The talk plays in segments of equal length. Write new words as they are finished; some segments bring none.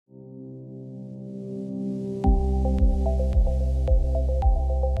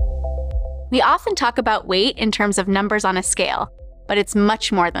We often talk about weight in terms of numbers on a scale, but it's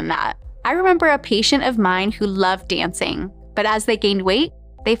much more than that. I remember a patient of mine who loved dancing, but as they gained weight,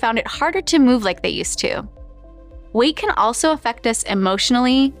 they found it harder to move like they used to. Weight can also affect us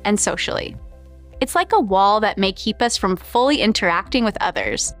emotionally and socially. It's like a wall that may keep us from fully interacting with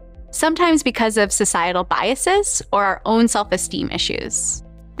others, sometimes because of societal biases or our own self-esteem issues.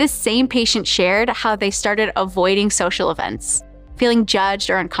 This same patient shared how they started avoiding social events, feeling judged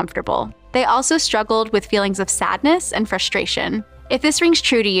or uncomfortable. They also struggled with feelings of sadness and frustration. If this rings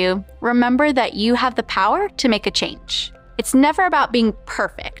true to you, remember that you have the power to make a change. It's never about being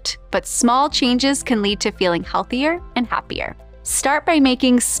perfect, but small changes can lead to feeling healthier and happier. Start by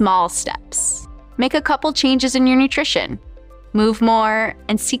making small steps. Make a couple changes in your nutrition, move more,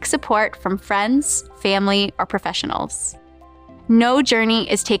 and seek support from friends, family, or professionals. No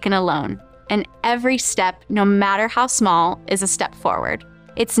journey is taken alone, and every step, no matter how small, is a step forward.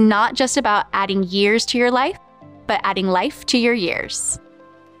 It's not just about adding years to your life, but adding life to your years.